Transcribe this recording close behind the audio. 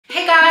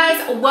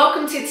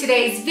welcome to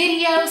today's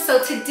video.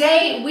 So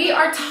today we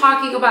are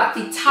talking about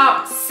the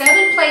top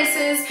 7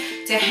 places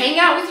to hang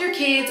out with your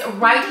kids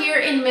right here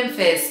in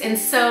Memphis. And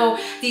so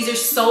these are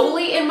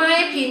solely in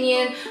my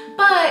opinion,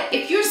 but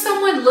if you're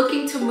someone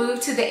looking to move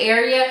to the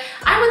area,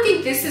 I would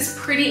think this is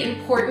pretty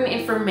important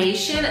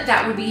information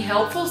that would be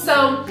helpful.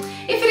 So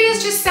if it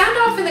is, just sound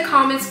off in the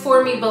comments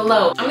for me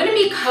below. I'm gonna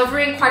be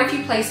covering quite a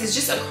few places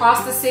just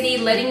across the city,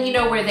 letting you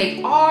know where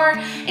they are,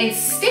 and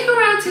stick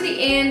around to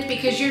the end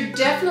because you're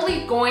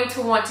definitely going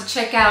to want to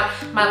check out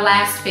my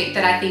last pick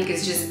that I think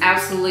is just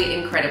absolutely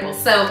incredible.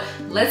 So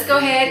let's go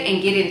ahead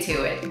and get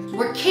into it.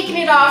 We're kicking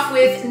it off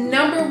with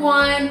number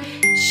 1,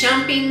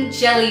 Jumpin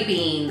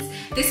Jellybeans.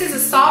 This is a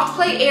soft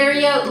play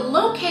area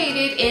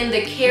located in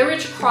the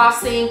Carriage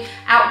Crossing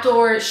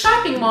outdoor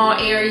shopping mall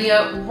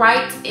area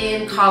right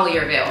in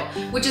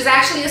Collierville, which is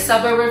actually a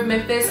suburb of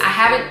Memphis. I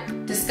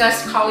haven't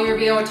discussed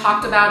Collierville or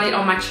talked about it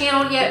on my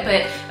channel yet,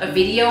 but a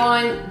video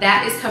on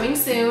that is coming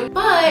soon.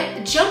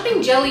 But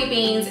Jumpin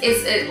Jellybeans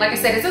is, like I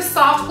said, it's a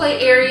soft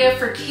play area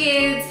for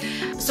kids.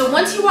 So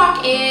once you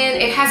walk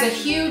in, it has a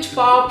huge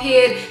ball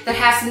pit that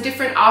has some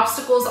different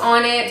obstacles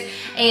on it,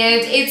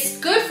 and it's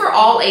good for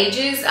all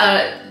ages.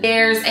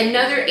 There's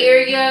another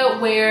area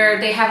where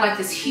they have like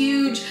this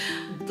huge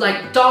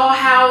like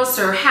dollhouse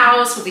or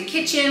house with a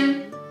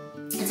kitchen.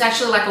 It's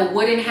actually like a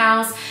wooden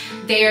house.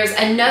 There's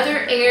another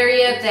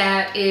area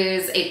that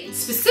is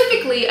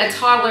specifically a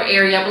toddler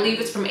area. I believe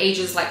it's from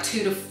ages like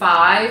 2 to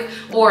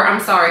 5, or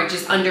I'm sorry,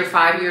 just under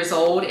 5 years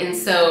old. And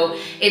so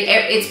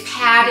it's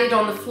padded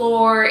on the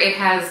floor. It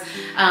has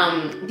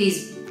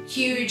these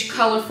huge,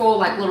 colorful,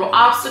 like little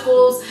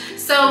obstacles.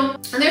 So,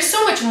 and there's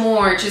so much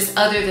more just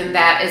other than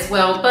that as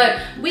well.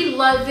 But we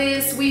love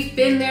this. We've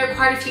been there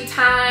quite a few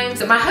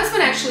times. My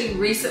husband actually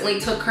recently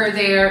took her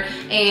there,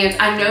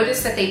 and I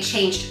noticed that they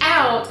changed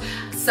out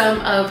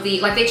some of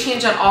the, like they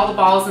changed out all the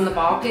balls in the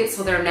ball pit,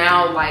 so they're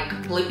now like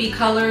Blvd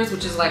colors,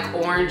 which is like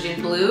orange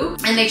and blue.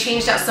 And they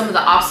changed out some of the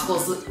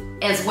obstacles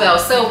as well.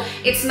 So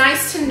it's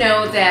nice to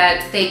know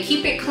that they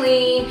keep it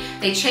clean.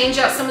 They change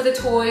out some of the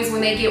toys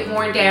when they get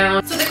worn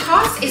down. So the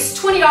cost is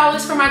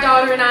 $20 for my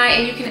daughter and I,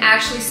 and you can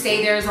actually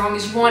stay there as long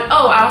as you want.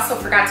 Oh, I also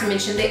forgot to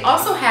mention, they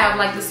also have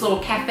like this little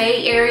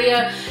cafe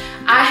area.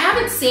 I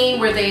haven't seen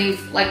where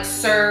they've like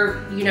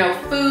served, you know,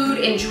 food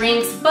and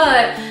drinks,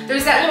 but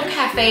there's that little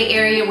cafe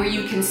area where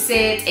you can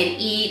sit and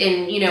eat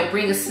and, you know,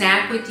 bring a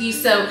snack with you.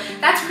 So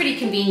that's pretty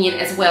convenient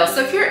as well.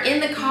 So if you're in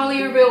the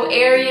Collierville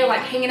area,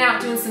 like hanging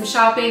out doing some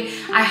shopping,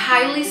 I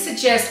highly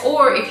suggest,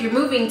 or if you're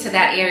moving to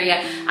that area,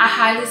 I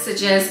highly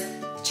suggest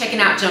checking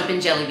out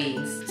Jumpin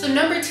Jellybeans. So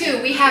number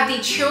 2, we have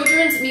the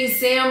Children's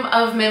Museum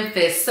of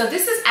Memphis. So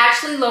this is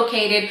actually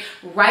located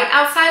right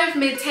outside of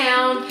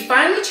Midtown. We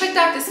finally checked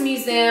out this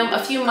museum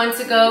a few months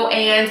ago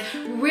and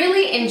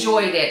really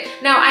enjoyed it.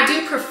 Now I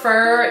do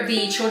prefer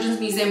the Children's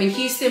Museum in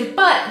Houston,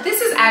 but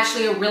this is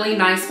actually a really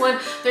nice one.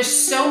 There's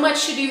so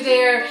much to do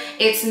there.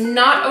 It's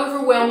not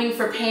overwhelming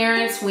for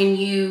parents when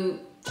you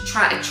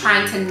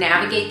trying to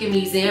navigate the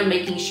museum,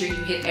 making sure you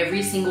hit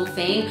every single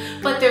thing,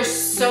 but there's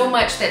so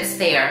much that's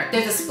there.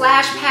 There's a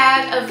splash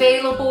pad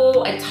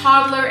available, a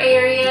toddler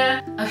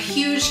area, a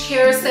huge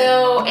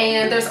carousel,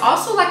 and there's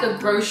also like a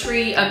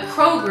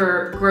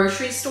Kroger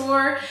grocery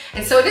store.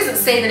 And so it doesn't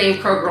say the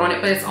name Kroger on it,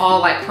 but it's all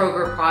like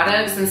Kroger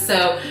products. And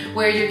so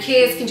where your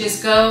kids can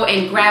just go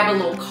and grab a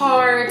little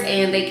cart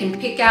and they can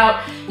pick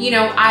out, you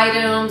know,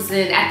 items,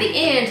 and at the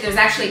end there's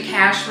actually a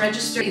cash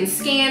register. You can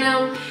scan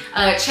them,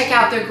 check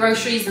out their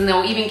groceries, and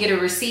they'll even get a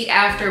receipt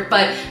after.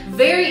 But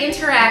very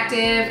interactive,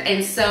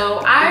 and so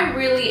I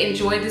really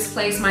enjoyed this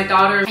place. My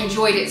daughter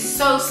enjoyed it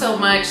so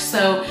much.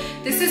 So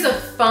this is a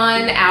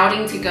fun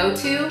outing to go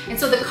to. And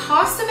so the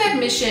cost of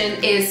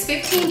admission is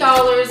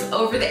 $15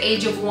 over the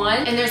age of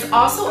 1, and there's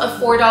also a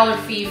 $4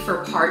 fee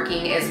for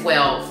parking as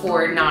well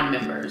for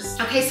non-members.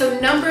 Okay, so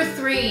number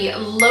 3,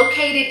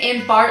 located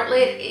in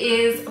Bartlett,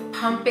 is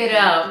Pump It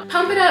Up.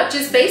 Pump It Up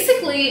just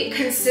basically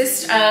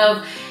consists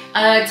of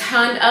a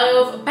ton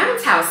of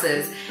bounce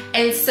houses.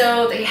 And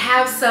so they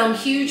have some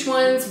huge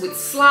ones with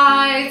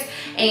slides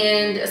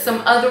and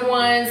some other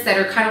ones that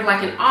are kind of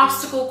like an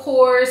obstacle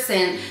course,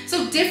 and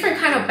so different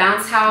kind of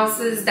bounce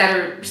houses that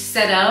are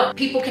set up.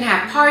 People can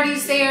have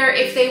parties there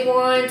if they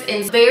want, and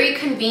it's very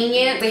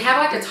convenient. They have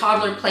like a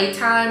toddler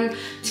playtime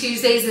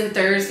Tuesdays and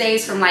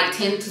Thursdays from like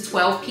 10 to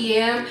 12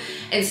 p.m.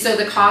 And so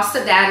the cost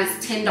of that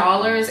is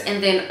 $10.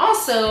 And then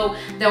also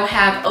they'll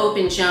have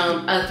open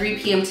jump 3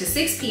 p.m. to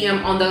 6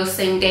 p.m. on those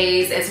same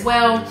days as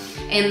well.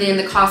 And then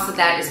the cost of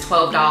that is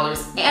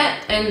 $12.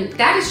 And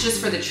that is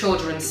just for the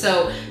children.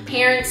 So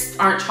parents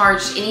aren't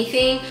charged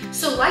anything.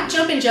 So like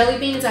Jumpin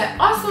Jellybeans, I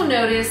also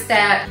noticed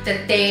that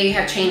they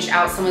have changed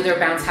out some of their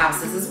bounce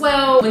houses as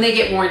well when they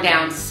get worn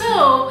down.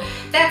 So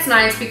that's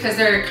nice because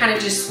they're kind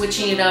of just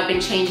switching it up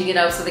and changing it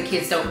up so the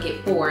kids don't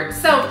get bored.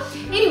 So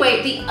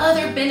anyway, the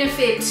other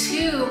benefit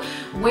to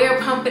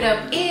where Pump It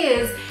Up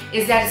is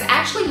that it's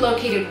actually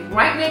located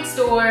right next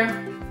door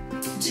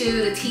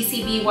to the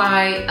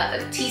TCBY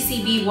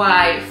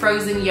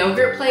frozen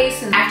yogurt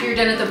place. And after you're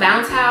done at the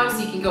bounce house,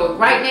 you can go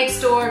right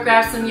next door,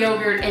 grab some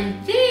yogurt,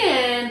 and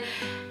then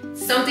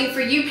something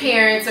for you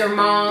parents or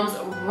moms,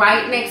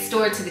 right next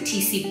door to the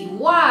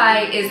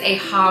TCBY is a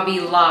Hobby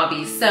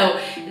Lobby.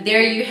 So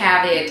there you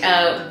have it,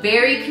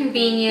 very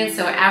convenient.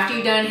 So after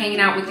you're done hanging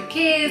out with the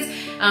kids,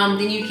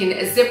 then you can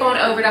zip on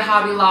over to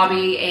Hobby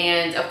Lobby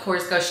and of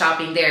course go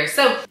shopping there.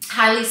 So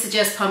highly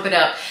suggest Pump It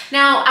Up.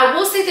 Now I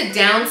will say the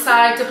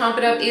downside to Pump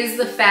It Up is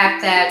the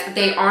fact that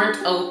they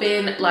aren't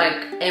open like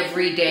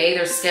every day.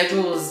 Their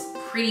schedule is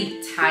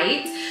pretty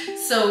tight.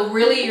 So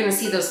really you're gonna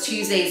see those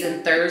Tuesdays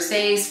and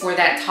Thursdays for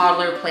that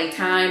toddler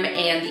playtime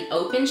and the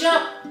open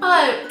jump,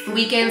 but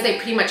weekends they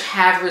pretty much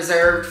have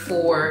reserved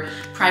for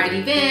private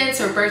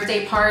events or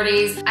birthday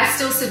parties. I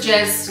still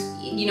suggest,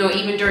 you know,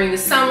 even during the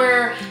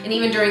summer and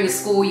even during the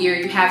school year,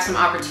 you have some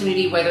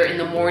opportunity, whether in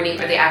the morning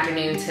or the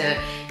afternoon, to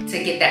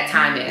get that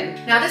time in.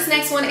 Now this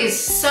next one is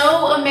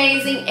so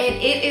amazing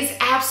and it is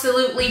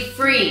absolutely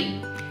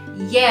free.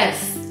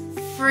 Yes,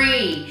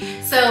 free.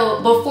 So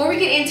before we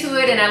get into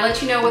it and I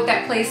let you know what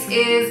that place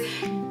is,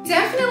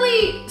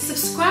 definitely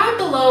subscribe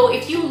below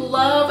if you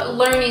love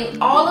learning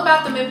all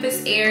about the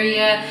Memphis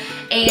area.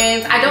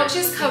 And I don't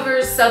just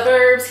cover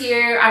suburbs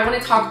here. I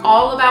want to talk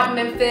all about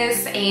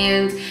Memphis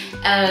and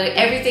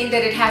everything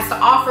that it has to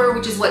offer,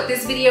 which is what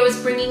this video is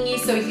bringing you.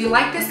 So if you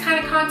like this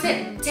kind of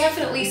content,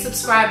 definitely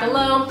subscribe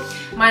below.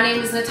 My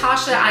name is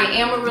Natasha. I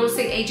am a real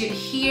estate agent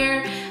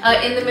here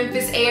in the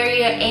Memphis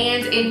area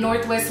and in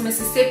Northwest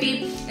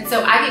Mississippi. And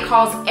so I get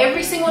calls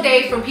every single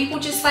day from people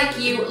just like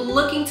you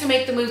looking to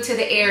make the move to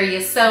the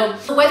area. So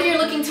whether you're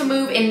looking to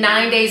move in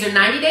 9 days or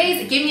 90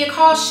 days, give me a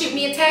call, shoot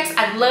me a text.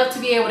 I'd love to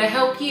be able to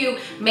help you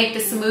make the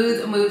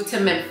smooth move to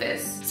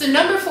Memphis. So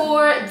number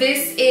 4,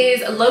 this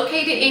is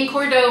located in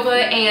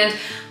Cordova, and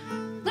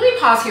let me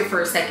pause here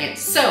for a second.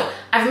 So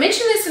I've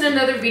mentioned this in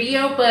another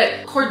video,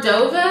 but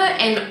Cordova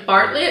and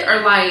Bartlett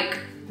are like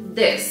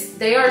this.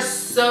 They are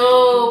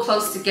so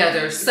close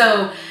together.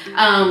 So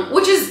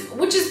which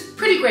is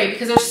pretty great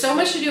because there's so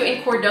much to do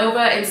in Cordova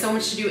and so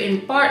much to do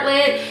in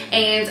Bartlett,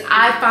 and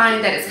I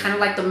find that it's kind of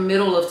like the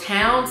middle of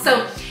town.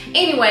 So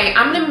anyway,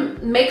 I'm gonna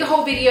make a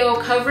whole video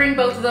covering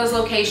both of those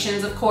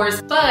locations, of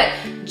course, but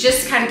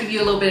just to kind of give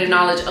you a little bit of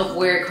knowledge of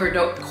where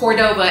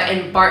Cordova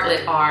and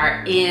Bartlett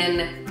are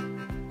in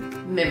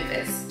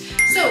Memphis.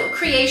 So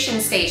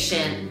Creation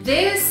Station,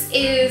 this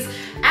is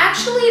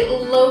actually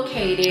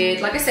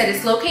located, like I said,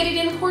 it's located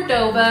in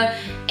Cordova,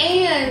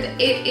 and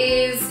it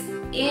is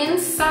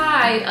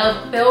inside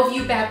of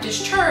Bellevue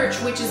Baptist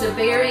Church, which is a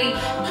very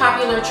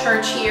popular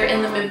church here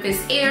in the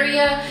Memphis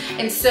area.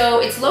 And so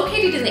it's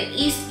located in the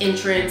east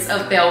entrance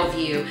of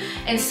Bellevue.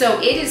 And so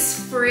it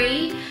is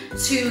free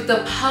to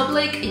the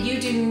public.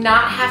 You do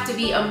not have to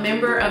be a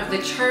member of the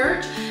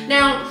church.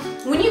 Now,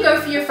 when you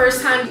go for your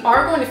first time, you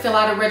are going to fill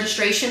out a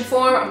registration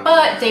form,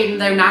 but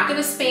they're not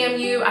going to spam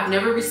you. I've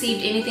never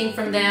received anything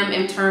from them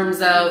in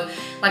terms of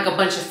like a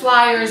bunch of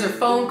flyers or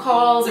phone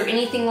calls or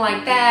anything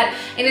like that.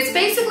 And it's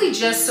basically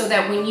just so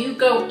that when you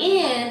go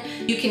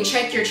in, you can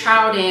check your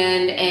child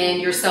in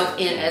and yourself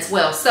in as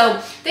well.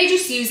 So they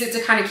just use it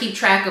to kind of keep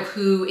track of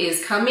who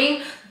is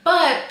coming.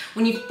 But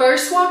when you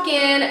first walk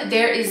in,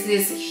 there is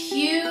this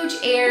huge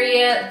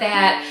area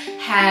that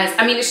has,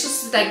 I mean, it's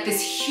just like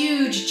this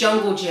huge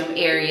jungle gym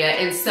area.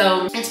 And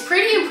so it's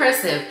pretty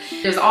impressive.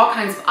 There's all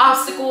kinds of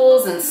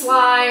obstacles and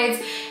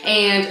slides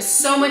and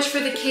so much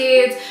for the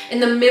kids. In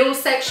the middle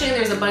section,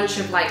 there's a bunch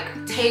of like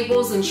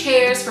tables and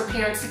chairs for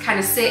parents to kind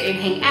of sit and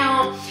hang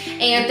out.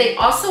 And they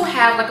also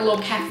have like a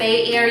little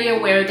cafe area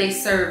where they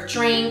serve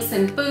drinks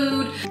and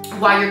food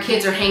while your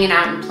kids are hanging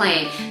out and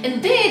playing.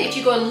 And then if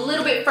you go a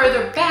little bit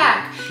further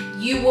back,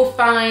 you will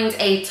find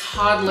a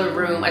toddler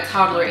room, a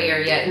toddler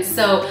area. And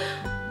so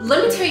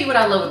let me tell you what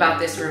I love about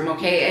this room,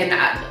 okay?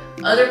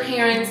 And other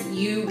parents,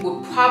 you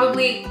will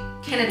probably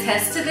can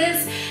attest to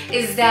this,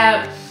 is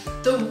that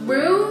the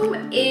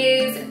room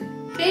is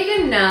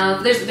big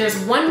enough.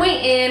 There's one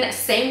way in,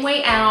 same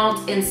way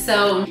out. And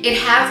so it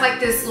has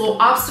like this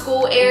little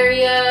obstacle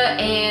area,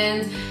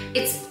 and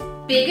it's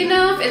big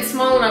enough and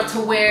small enough to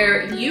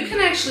where you can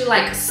actually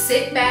like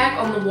sit back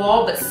on the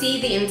wall but see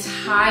the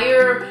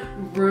entire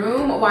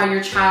room while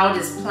your child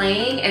is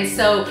playing. And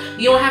so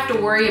you don't have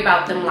to worry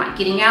about them like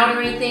getting out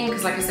or anything,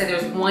 because like I said,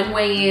 there's one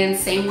way in,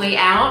 same way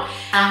out.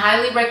 I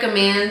highly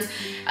recommend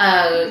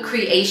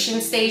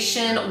Creation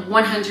Station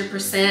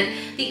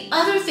 100%. The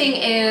other thing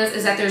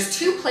is that there's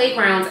 2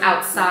 playgrounds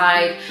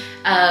outside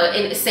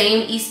in the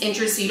same east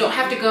entrance, so you don't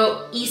have to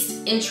go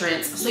east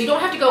entrance. So you don't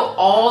have to go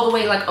all the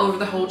way like over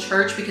the whole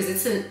church because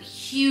it's a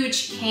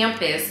huge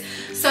campus.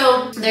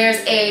 So there's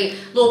a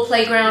little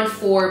playground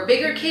for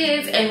bigger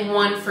kids and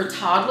one for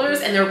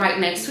toddlers, and they're right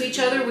next to each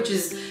other, which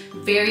is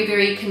very,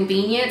 very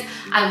convenient.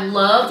 I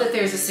love that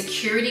there's a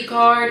security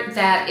guard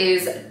that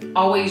is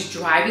always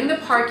driving the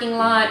parking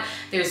lot.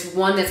 There's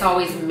one that's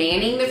always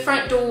manning the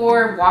front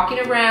door, walking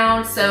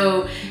around.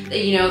 So,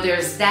 you know,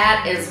 there's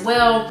that as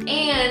well.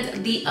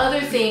 And the other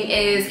thing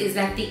is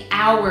that the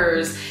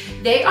hours,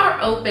 they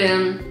are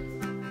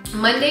open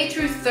Monday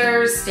through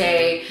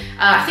Thursday,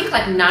 I think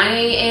like 9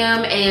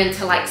 a.m. and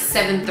to like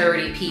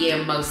 7:30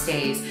 p.m. most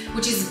days,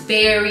 which is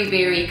very,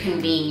 very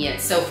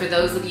convenient. So for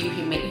those of you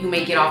who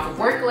may get off of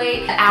work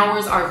late, the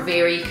hours are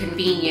very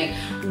convenient.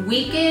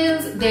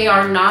 Weekends, they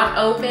are not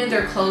open.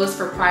 They're closed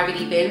for private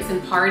events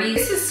and parties.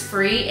 This is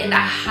free, and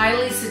I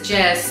highly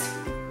suggest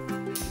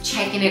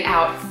checking it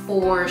out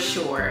for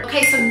sure.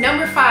 Okay, so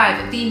number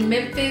 5, the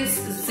Memphis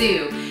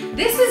Zoo.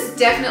 This is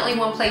definitely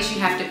one place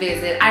you have to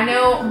visit. I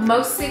know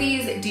most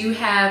cities do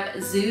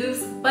have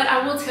zoos, but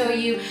I will tell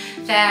you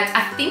that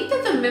I think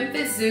that the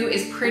Memphis Zoo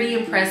is pretty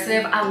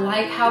impressive. I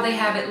like how they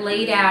have it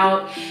laid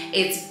out.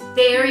 It's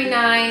very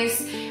nice.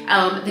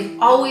 They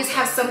always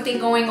have something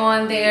going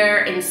on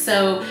there. And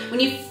so when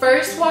you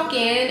first walk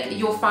in,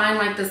 you'll find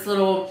like this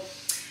little,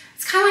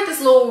 it's kind of like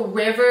this little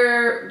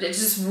river,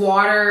 just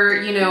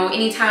water, you know,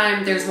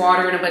 anytime there's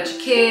water and a bunch of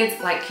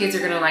kids, like kids are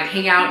gonna like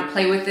hang out and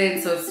play with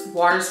it. So it's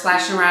water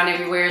splashing around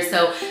everywhere.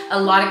 So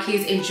a lot of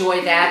kids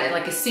enjoy that,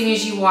 like as soon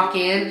as you walk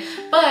in.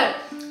 But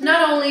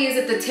not only is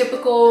it the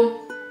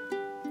typical,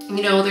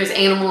 you know, there's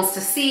animals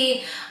to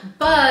see,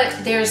 but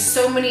there's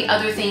so many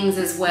other things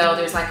as well.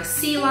 There's like a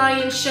sea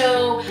lion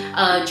show,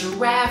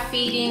 giraffe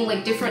feeding,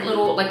 like different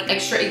little like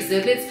extra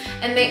exhibits.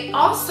 And they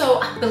also,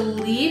 I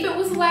believe it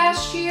was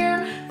last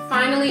year,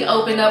 finally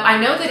opened up, I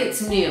know that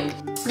it's new,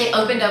 they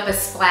opened up a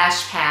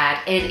splash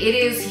pad and it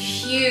is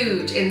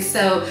huge. And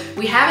so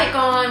we haven't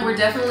gone, we're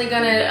definitely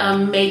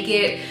gonna make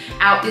it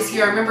out this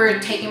year. I remember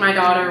taking my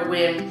daughter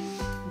when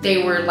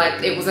they were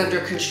like, it was under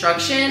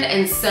construction.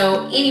 And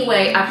so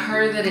anyway, I've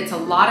heard that it's a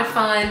lot of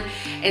fun.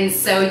 And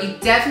so you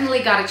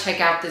definitely got to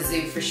check out the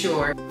zoo for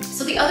sure.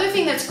 So the other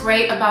thing that's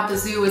great about the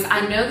zoo is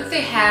I know that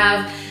they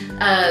have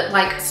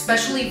like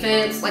special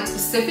events, like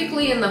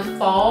specifically in the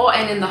fall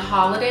and in the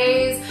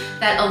holidays,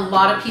 that a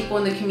lot of people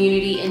in the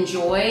community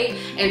enjoy.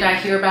 And I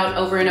hear about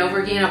over and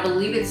over again. I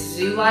believe it's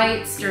zoo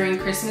lights during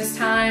Christmas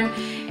time.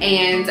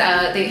 And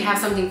they have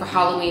something for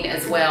Halloween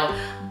as well.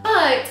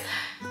 But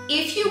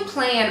if you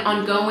plan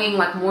on going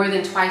like more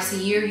than twice a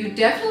year, you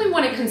definitely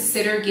want to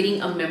consider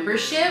getting a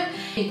membership.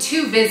 In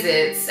 2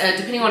 visits,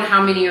 depending on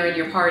how many are in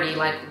your party,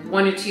 like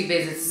 1 or 2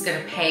 visits is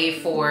going to pay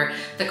for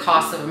the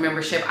cost of a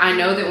membership. I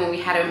know that when we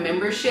had a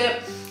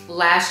membership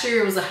last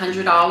year, it was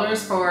 $100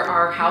 for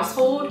our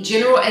household.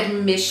 General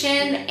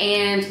admission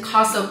and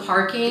cost of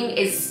parking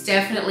is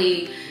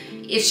definitely,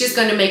 it's just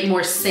going to make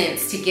more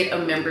sense to get a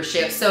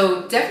membership.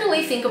 So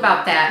definitely think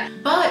about that.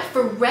 But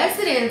for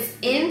residents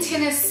in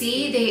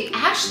Tennessee, they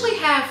actually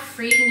have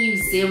free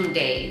museum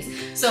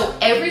days. So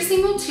every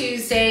single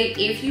Tuesday,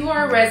 if you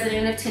are a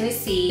resident of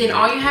Tennessee, then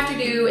all you have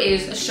to do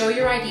is show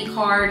your ID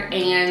card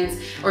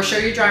or show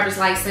your driver's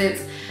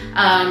license,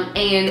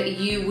 and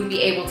you would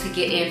be able to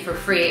get in for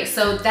free.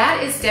 So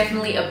that is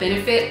definitely a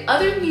benefit.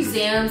 Other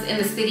museums in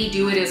the city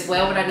do it as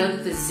well, but I know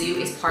that the zoo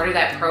is part of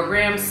that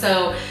program.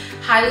 So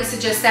highly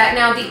suggest that.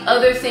 Now, the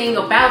other thing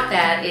about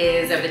that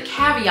is, or the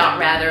caveat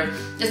rather,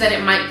 is that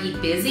it might be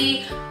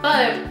busy,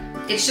 but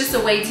it's just a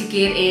way to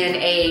get in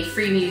a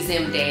free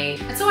museum day.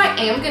 And so I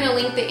am gonna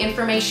link the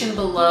information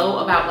below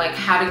about like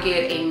how to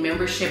get a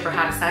membership or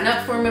how to sign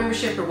up for a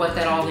membership or what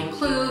that all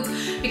includes,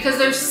 because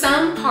there's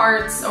some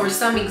parts or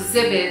some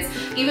exhibits,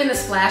 even the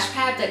splash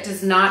pad, that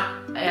is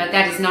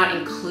not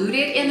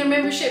included in the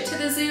membership to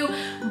the zoo.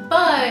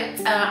 But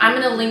I'm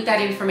gonna link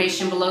that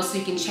information below so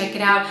you can check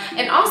it out.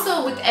 And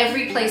also with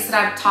every place that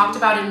I've talked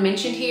about and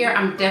mentioned here,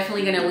 I'm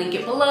definitely gonna link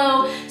it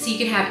below so you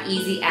can have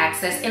easy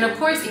access. And of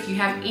course, if you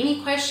have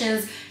any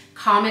questions,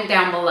 comment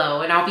down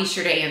below and I'll be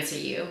sure to answer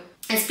you.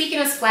 And speaking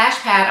of splash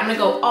pad, I'm gonna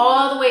go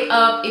all the way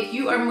up. If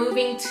you are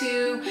moving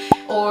to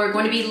or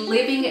going to be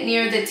living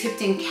near the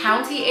Tipton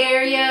County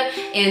area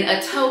in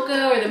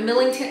Atoka or the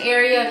Millington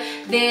area,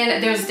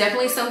 then there's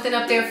definitely something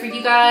up there for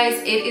you guys.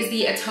 It is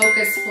the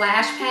Atoka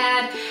Splash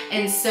Pad,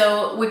 and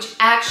so which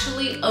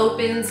actually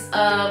opens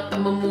up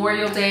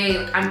Memorial Day.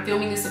 Like, I'm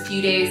filming this a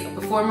few days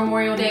before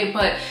Memorial Day,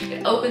 but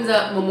it opens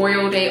up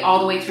Memorial Day all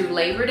the way through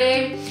Labor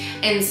Day.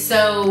 And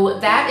so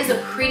that is a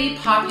pretty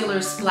popular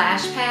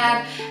splash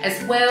pad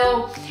as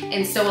well.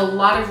 And so a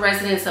lot of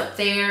residents up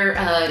there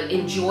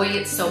enjoy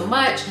it so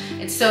much.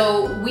 And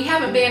so we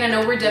haven't been, I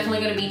know we're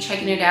definitely gonna be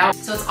checking it out.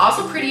 So it's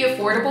also pretty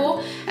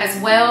affordable as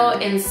well.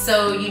 And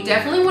so you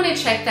definitely wanna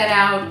check that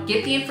out,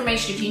 get the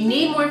information. If you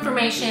need more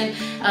information,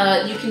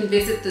 you can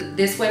visit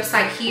this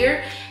website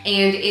here,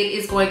 and it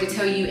is going to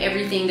tell you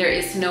everything there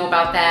is to know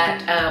about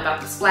that, about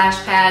the splash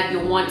pad.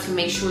 You'll want to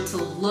make sure to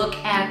look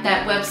at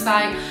that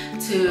website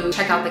to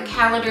check out the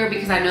calendar,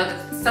 because I know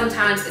that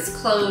sometimes it's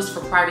closed for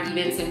private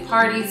events and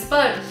parties,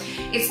 but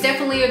it's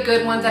definitely a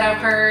good one that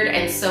I've heard.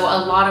 And so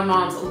a lot of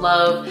moms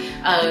love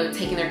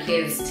taking their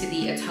kids to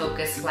the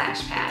Atoka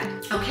Splash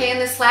Pad. Okay,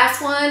 and this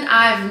last one,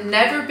 I've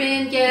never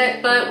been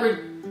yet, but we're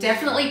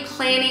definitely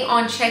planning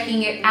on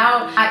checking it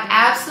out. I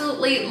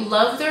absolutely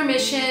love their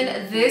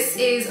mission. This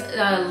is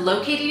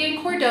located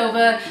in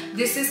Cordova.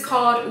 This is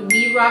called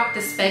We Rock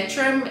the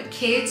Spectrum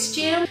Kids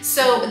Gym.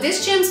 So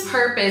this gym's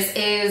purpose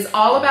is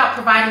all about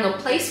providing a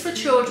place for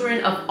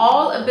children of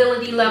all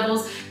ability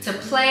levels to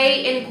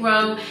play and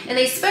grow, and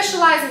they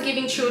specialize in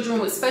giving children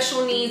with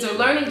special needs or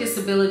learning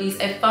disabilities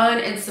a fun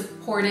and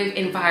supportive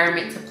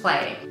environment to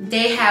play.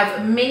 They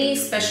have many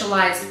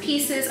specialized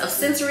pieces of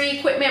sensory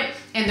equipment,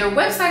 and their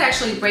website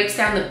actually breaks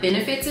down the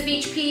benefits of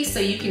each piece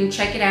so you can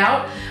check it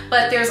out.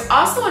 But there's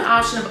also an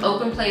option of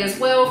open play as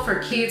well for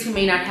kids who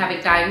may not have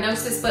a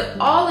diagnosis. But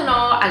all in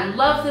all, I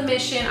love the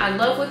mission, I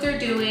love what they're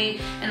doing,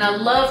 and I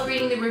love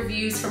reading the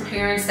reviews from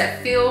parents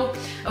that feel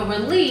a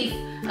relief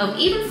of,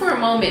 even for a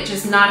moment,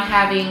 just not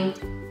having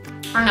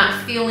or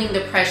not feeling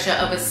the pressure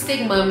of a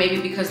stigma,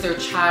 maybe because their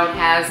child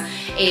has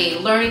a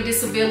learning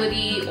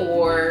disability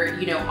or,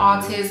 you know,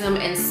 autism.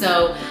 And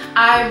so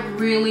I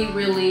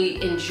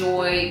really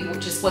enjoy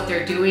just what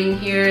they're doing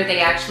here. They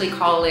actually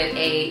call it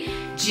a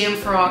gym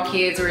for all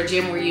kids, or a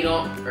gym where you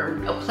don't,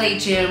 or a play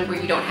gym where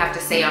you don't have to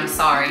say I'm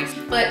sorry.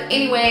 But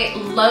anyway,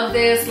 love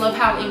this, love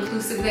how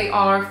inclusive they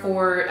are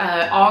for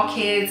all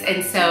kids,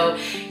 and so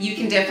you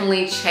can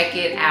definitely check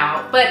it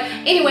out. But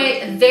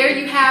anyway, there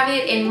you have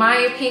it. In my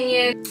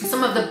opinion,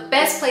 some of the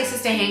best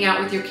places to hang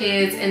out with your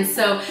kids, and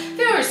so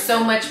there are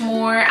so much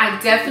more. I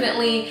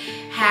definitely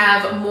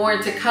have more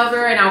to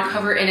cover, and I'll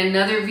cover in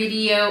another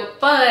video.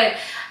 But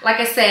like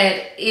I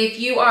said, if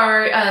you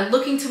are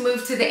looking to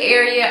move to the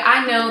area,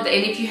 I know that,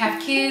 and if you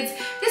have kids,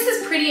 this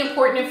is pretty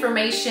important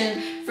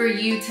information for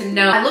you to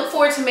know. I look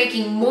forward to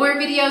making more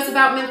videos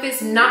about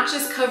Memphis, not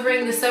just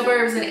covering the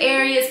suburbs and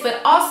areas, but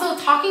also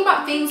talking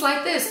about things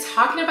like this,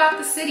 talking about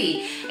the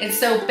city. And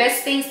so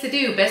best things to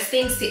do, best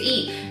things to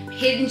eat,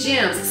 hidden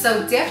gems.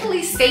 So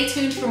definitely stay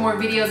tuned for more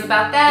videos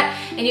about that.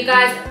 And you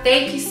guys,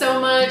 thank you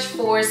so much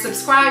for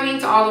subscribing,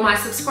 to all of my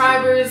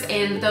subscribers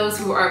and those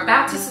who are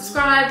about to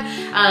subscribe.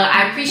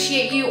 I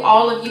appreciate you,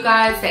 all of you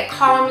guys that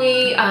call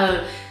me.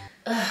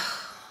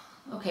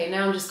 Okay,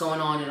 now I'm just going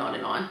on and on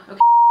and on. Okay.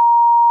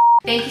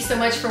 Thank you so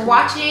much for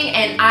watching,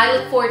 and I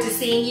look forward to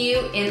seeing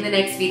you in the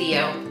next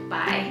video.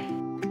 Bye.